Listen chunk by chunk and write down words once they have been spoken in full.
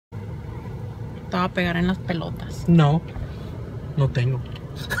te va a pegar en las pelotas. No, no tengo.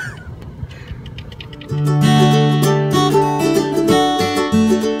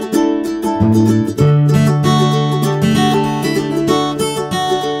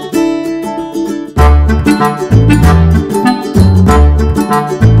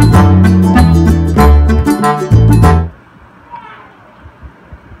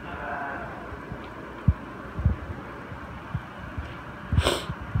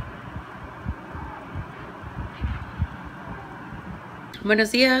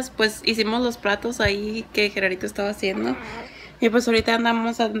 Buenos días, pues hicimos los platos ahí que Gerardito estaba haciendo. Y pues ahorita le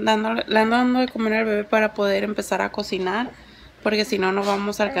ando dando de comer al bebé para poder empezar a cocinar. Porque si no, no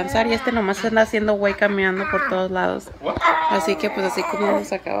vamos a alcanzar. Y este nomás anda haciendo güey caminando por todos lados. Así que pues así como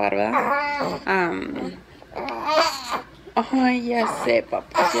vamos a acabar, ¿verdad? Ay, ya sé,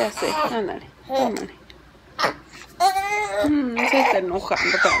 papá, ya sé. Ándale, ándale. No se está enojando,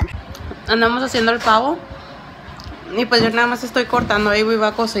 espérame. Andamos haciendo el pavo. Y pues yo nada más estoy cortando ahí, voy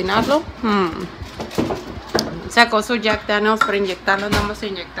a cocinarlo. Sacó su Jack Daniels para inyectarlo, andamos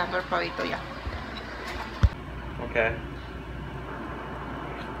inyectando el pavito ya. Okay.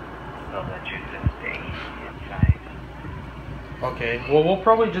 Okay. Well, we'll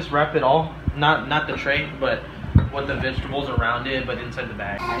probably just wrap it all, not the tray, but with the vegetables around it, but inside the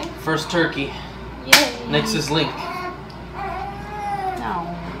bag. First turkey. Yay. Next is Link.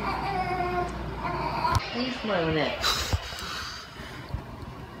 No. Please load it.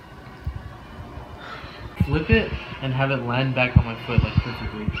 Flip it and have it land back on my foot like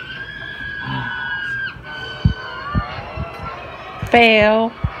perfectly.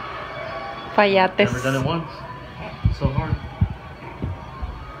 Fail. Fallates. Never done it once. So hard.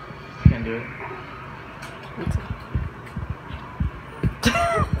 Can't do it.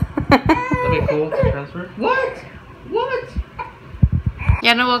 That'd be cool to transfer. What? What?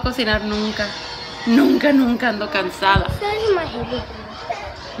 Ya no voy a cocinar nunca. Nunca ando cansada.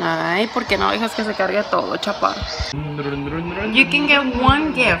 Ay, ¿por qué no dejas que se cargue todo, chaparro? You can get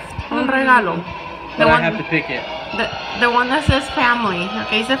one gift, un regalo. But I have to pick it. The one that says family,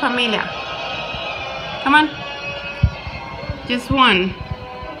 okay, dice familia. Come on. Just one.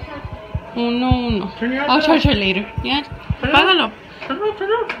 Uno. Turn your I'll charge her later. Yeah. Págalo. Turn it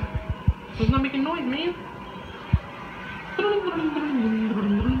off. It's not making noise, man.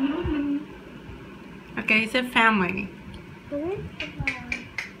 Okay, dice family.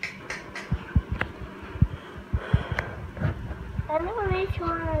 I know which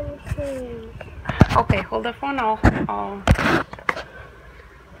one is. Okay, hold the phone. I'll...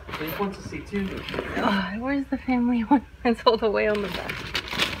 Link wants to see too. Where's the family one? It's all the way on the back.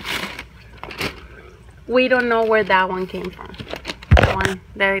 We don't know where that one came from. The one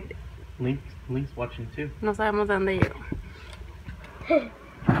that... Link's watching too. No sabemos de dónde llegó.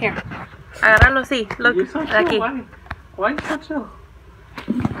 Here. Agárralo así. Look. You're so chill. Aquí. Why are you so chill?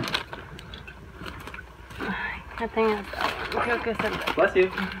 I think it's that one. Creo que es el... Bless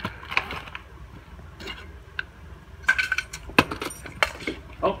you.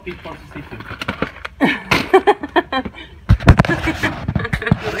 Oh, Peach wants to see too.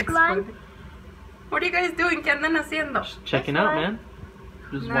 What are you guys doing? ¿Qué andan haciendo? Checking out, man.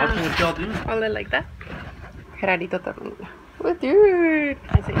 Just watching what y'all doing. Hold it like that. Gerardito también. Oh, dude.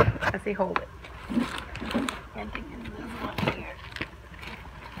 Así hold it.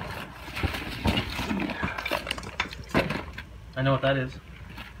 I know what that is.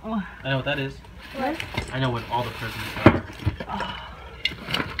 Oh. I know what that is. What? I know what all the presents are.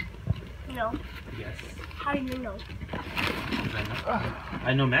 No. Yes. How do you know?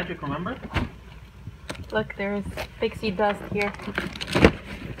 I know magic, remember? Look, there's pixie dust here.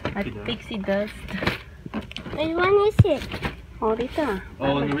 Pixie dust. Which one is it? Ahorita.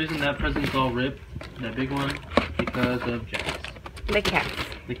 Oh, and the reason that present's all ripped, that big one, because of Jax. The cats.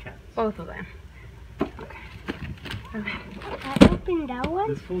 The cat. Both of them. Okay. I opened that one.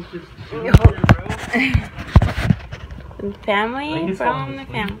 This fool's just Family from the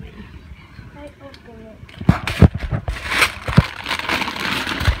family. I opened it.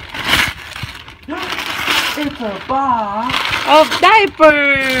 It's a box of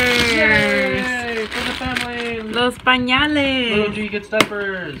diapers! Yay! For the family! Los pañales! Little G gets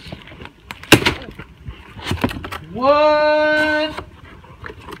diapers! What?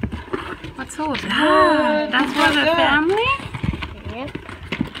 What's all that? That's for the family? Yep.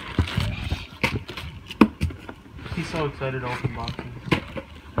 He's so excited to open boxes.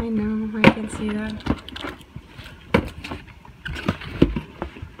 I know, I can see that.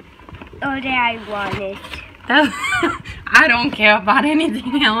 Oh, there I want it. I don't care about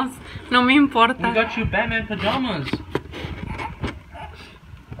anything else. No me importa. We got you Batman pajamas.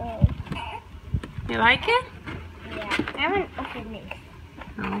 Oh. You like it? Yeah, I haven't opened this.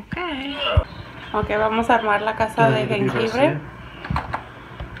 Okay. Ok, vamos a armar la casa de jengibre.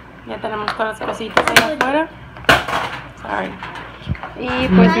 Ya tenemos todas las cositas ahí afuera. Sorry. Y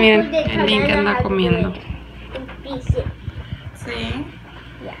pues miren, el Link anda comiendo. Sí.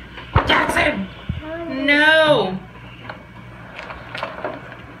 Jackson! No!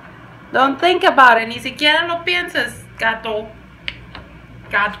 Don't think about it. Ni siquiera lo pienses, gato.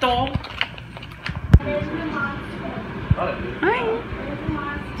 Gato. Hi.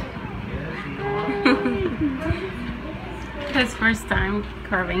 His first time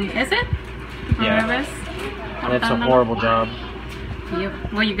carving, is it? Yeah. Nervous? It's a horrible job.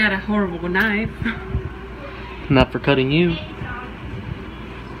 Yep. Well, you got a horrible knife. Not for cutting you.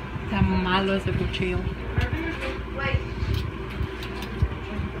 Está malo ese cuchillo.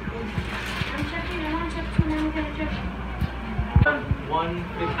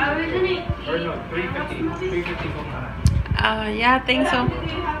 Yeah, I think so.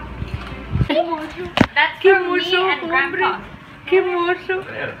 That's from me and Grandpa. Qué mocho.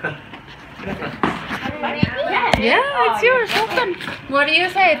 Yeah, it's yours. Open. What do you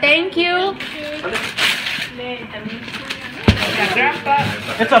say? Thank you.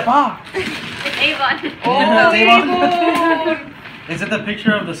 It's a box! It's Avon. Oh, Avon. Is it the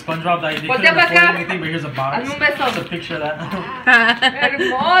picture of the SpongeBob that you couldn't afford anything, but here's a box? It's a picture of that.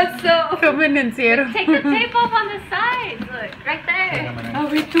 Hermoso. Convenenciero. Take the tape off on the sides. Look, right there. Oh,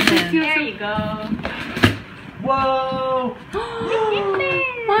 we took it. There you go. Whoa!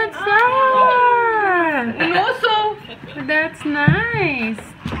 What's that? And also, That's nice.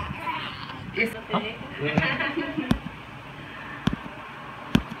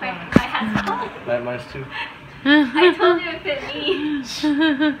 Mine's too. I told you it fit me.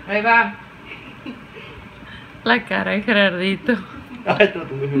 Ahí va. La cara de Gerardito.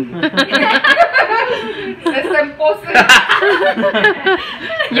 Está en pose.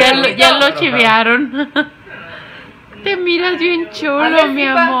 Ya lo chivearon. Te miras bien chulo, mi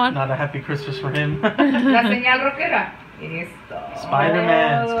amor. Not a happy Christmas for him. La señal rockera. Esto.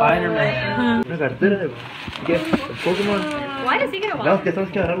 Spider-Man, Spider-Man. Una cartera de ¿qué? ¿El Pokémon? Why does he get a No, wallet? que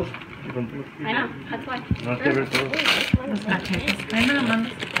tenemos que agarrarlos y romperlos. I know, that's why. No hay que ver todo. Ahí me lo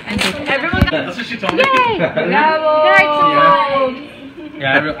mandas. Everyone got That's what she told me. ¡Bravo!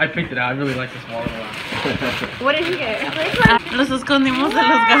 Yeah, I picked it out. I really like this wallet a lot. What did he get? Los escondimos de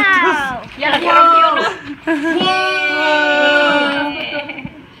los gatos. Ya la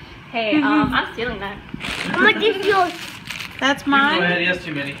Hey, I'm stealing that. How much is yours? That's Go mine. ahead, he has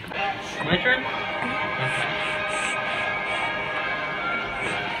too many. My turn?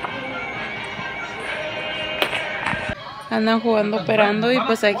 Andan jugando operando y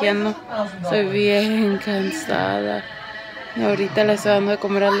pues aquí ando. Soy bien cansada. Y ahorita le estoy dando de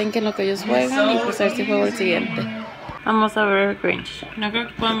comer al Link en lo que ellos juegan y pues a ver si juego el siguiente. Vamos a ver el Grinch. No creo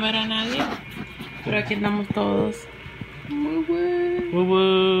que puedan ver a nadie, pero aquí andamos todos. Woo woo. Woo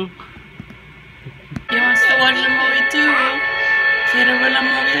woo. He wants to watch the movie too. Quiere ver la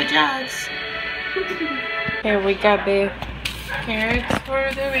movie de Jazz. Here we got the carrots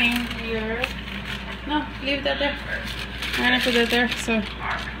for the reindeer. No, leave that there. I'm gonna put it there so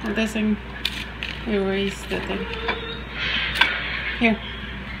it doesn't erase the thing. Here.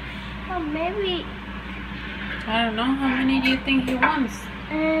 Oh, maybe. I don't know, how many do you think he wants?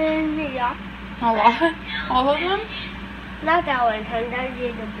 Yeah. A lot? All of them? Not that one, that's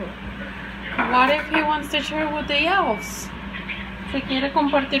the book. What if he wants to share with the elves? Se quiere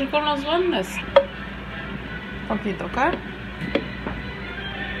compartir con los duendes. Poquito, ¿ok?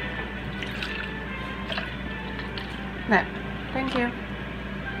 There. Thank you.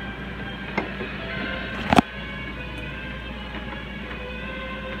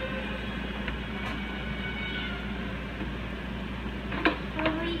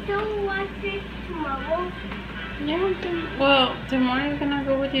 We don't want it tomorrow. Yeah, well, tomorrow you're gonna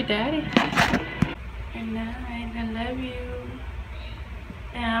go with your daddy. Good night, I love you.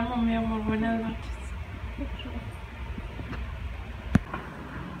 Te amo, mi amor. Buenas noches.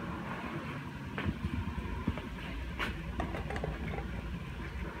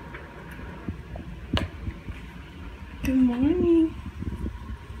 Good morning.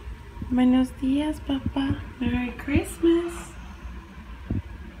 Buenos días, papá. Merry Christmas.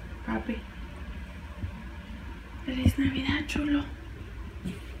 Papi. Feliz Navidad, chulo.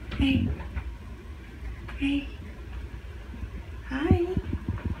 Hey. Hey. Hi.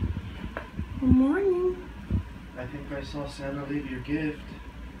 Good morning. I think I saw Santa leave your gift.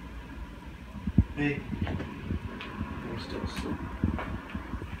 Hey. I'm still asleep.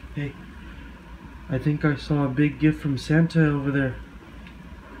 Hey. I think I saw a big gift from Santa over there.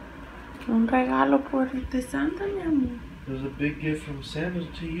 Un regalo de Santa, mi amor. There's a big gift from Santa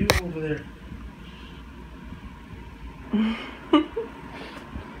to you over there.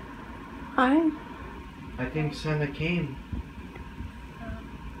 Hi. I think Santa came.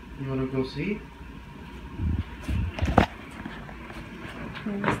 You wanna go see?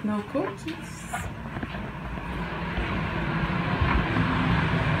 There's no cookies.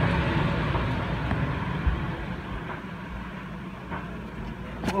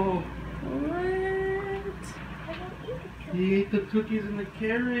 Oh, What? he ate the cookies and the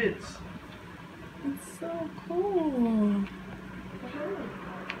carrots. It's so cool.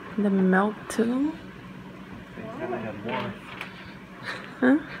 The milk too. Santa had more.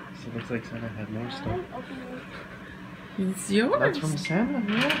 Huh? So it looks like Santa had more stuff. It's yours. That's from Santa,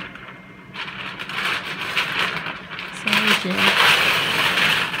 yeah. Sorry, Jay.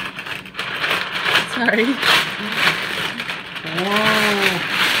 Sorry. Whoa!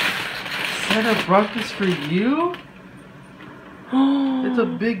 Santa brought this for you? It's a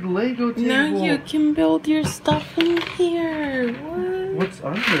big Lego table. Now you can build your stuff in here. What? What's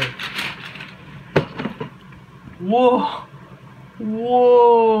under? Whoa!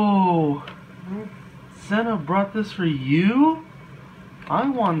 Whoa! Santa brought this for you? I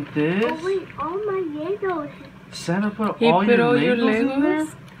want this. Oh wait, all my Legos. Santa put He all put your all your Legos in there?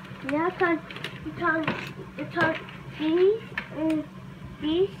 Legos? Yeah, because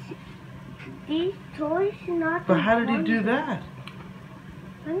these toys not. But how did he do that?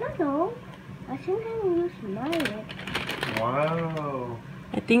 I don't know. I think I used mine. Wow.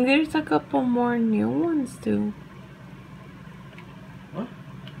 I think there's a couple more new ones too. What?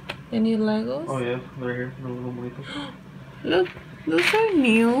 Any Legos? Oh yeah, they're here. The little Legos. Look, those are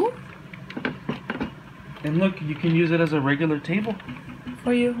new And look, you can use it as a regular table.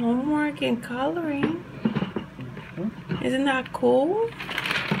 for your homework and coloring. Isn't that cool?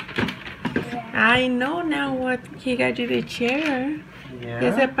 I know now what he got you the chair. Yeah.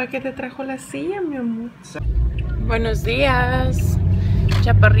 Ya sepa que te trajo la silla, mi amor. Buenos días,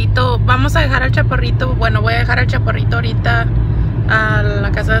 Chaparrito. Vamos a dejar al Chaparrito. Bueno, voy a dejar al Chaparrito ahorita a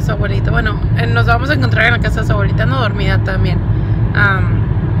la casa de su abuelita. Bueno, nos vamos a encontrar en la casa de su abuelita, no dormida también.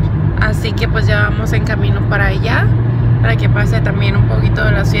 Así que pues ya vamos en camino para allá, para que pase también un poquito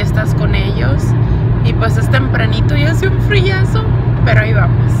de las fiestas con ellos. Y pues es tempranito y hace un frillazo, pero ahí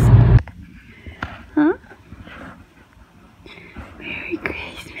vamos. ¿Ah? Merry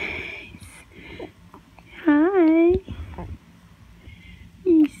Christmas. Hi.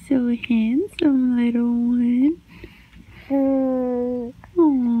 You're so handsome, little one. Oh,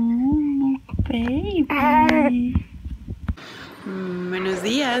 baby. Buenos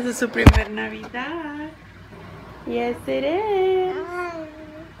días, es su primer Navidad. Yes, it is.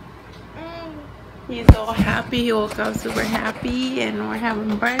 He's all happy. He woke up super happy, and we're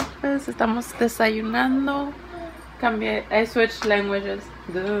having breakfast. Estamos desayunando. I switched languages.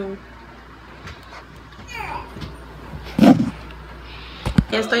 Duh.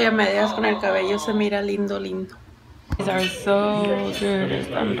 Ya estoy a medias con el cabello. Se mira lindo, lindo. These are so good.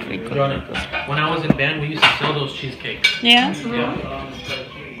 Están ricos. When I was in band, we used to sell those cheesecakes. Yeah? Yeah.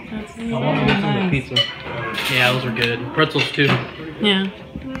 That's I want to get some of the nice. pizza. Yeah, those are good. Pretzels too. Yeah.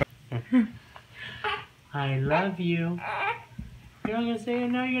 I love you. You're not gonna say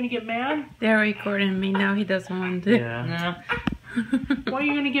it now? You're gonna get mad? They're recording me now. He doesn't want to. Yeah. Why are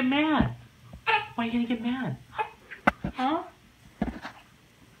you gonna get mad? Why are you gonna get mad? Huh?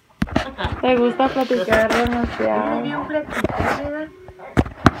 ¿Te gusta platicar demasiado? Bien platicada.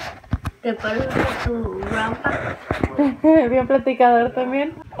 ¿Te parece tu rampa? Bien platicador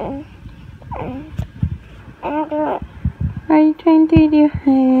también. Are you trying to eat your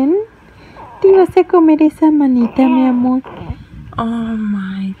hand? ¿Te vas a comer esa manita, mi amor? Oh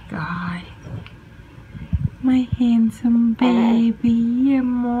my God. My handsome baby.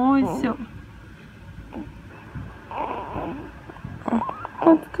 Hermoso.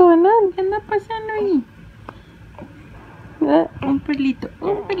 What's going on? ¿Qué anda pasando ahí? Un pelito,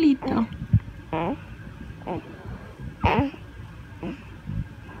 un pelito.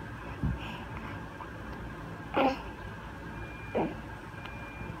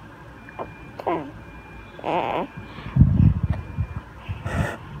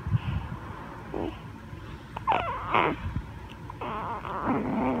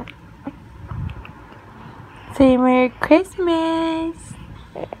 Say Merry Christmas.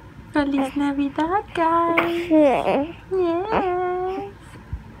 Feliz Navidad, guys. Yes.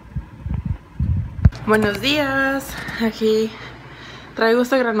 Buenos días. Aquí traigo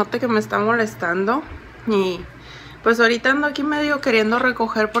este granote que me está molestando. Y pues ahorita ando aquí medio queriendo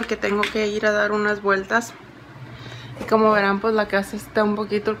recoger porque tengo que ir a dar unas vueltas. como verán, pues la casa está un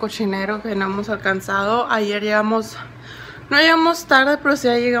poquito el cochinero que no hemos alcanzado. Ayer llegamos, no llegamos tarde, pero sí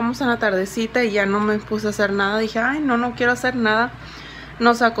ya llegamos a la tardecita y ya no me puse a hacer nada. Dije, ay, no quiero hacer nada.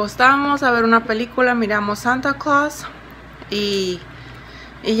 Nos acostamos a ver una película, miramos Santa Claus y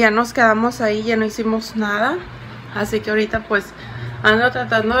ya nos quedamos ahí, ya no hicimos nada. Así que ahorita pues ando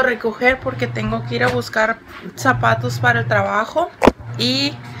tratando de recoger porque tengo que ir a buscar zapatos para el trabajo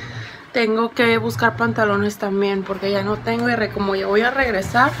y tengo que buscar pantalones también porque ya no tengo. Y como ya voy a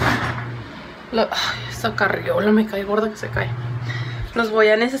regresar, ay, esta carriola me cae gorda que se cae. Los voy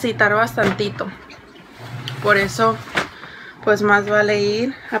a necesitar bastantito. Por eso pues más vale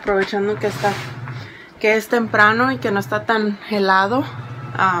ir aprovechando que es temprano y que no está tan helado.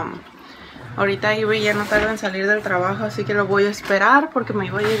 Ahorita Ivy ya no tarda en salir del trabajo, así que lo voy a esperar porque me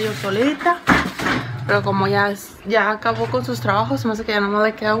iba a ir yo solita. Pero como ya acabó con sus trabajos, me hace que ya no me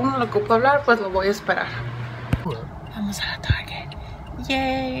le queda uno, lo ocupo hablar, pues lo voy a esperar. Vamos a la Target.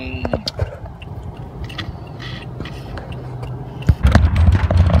 ¡Yay!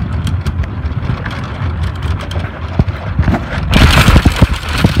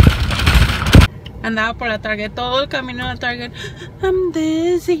 Andaba por la Target todo el camino a la Target. I'm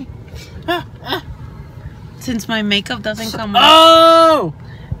dizzy. Since my makeup doesn't come off. Oh!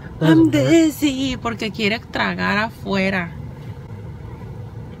 I'm dizzy. Porque quiere tragar afuera.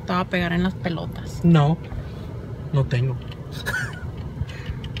 Te va a pegar en las pelotas. No tengo.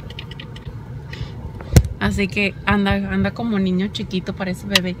 Así que anda como niño chiquito, parece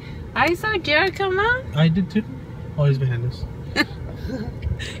bebé. I saw Jared come on. I did too. Oh, he's behind us.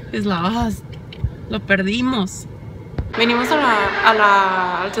 Es lost. Lo perdimos. Vinimos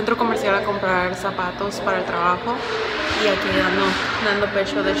al centro comercial a comprar zapatos para el trabajo. Y aquí dando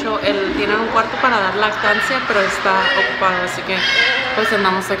pecho. De hecho, tienen un cuarto para dar lactancia, pero está ocupado. Así que pues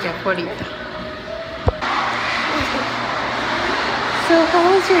andamos aquí afuera. So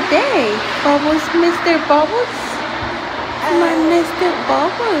how was your day? Bubbles, Mr. Bubbles? My Mr.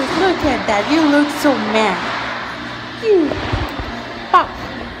 Bubbles, look at that. You look so mad. You pop.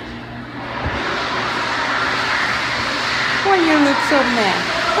 Why you look so mad?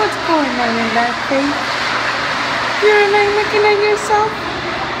 What's going on in that face? You're not looking at yourself?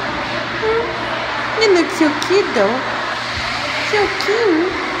 You look so cute though. So cute.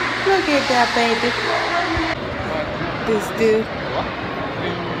 Look at that baby. This dude.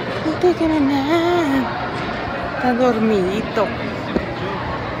 He's taking a nap. Está dormidito.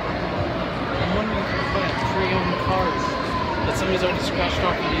 I'm wondering if you find pre-owned cars that somebody's already scratched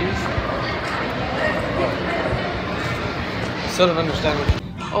off and used. Sort of understand what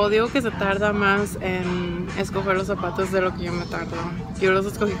Odio que se tarda más en escoger los zapatos de lo que yo me tardo. Yo los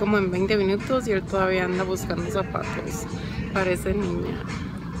escogí como en 20 minutos y él todavía anda buscando zapatos. Parece niña.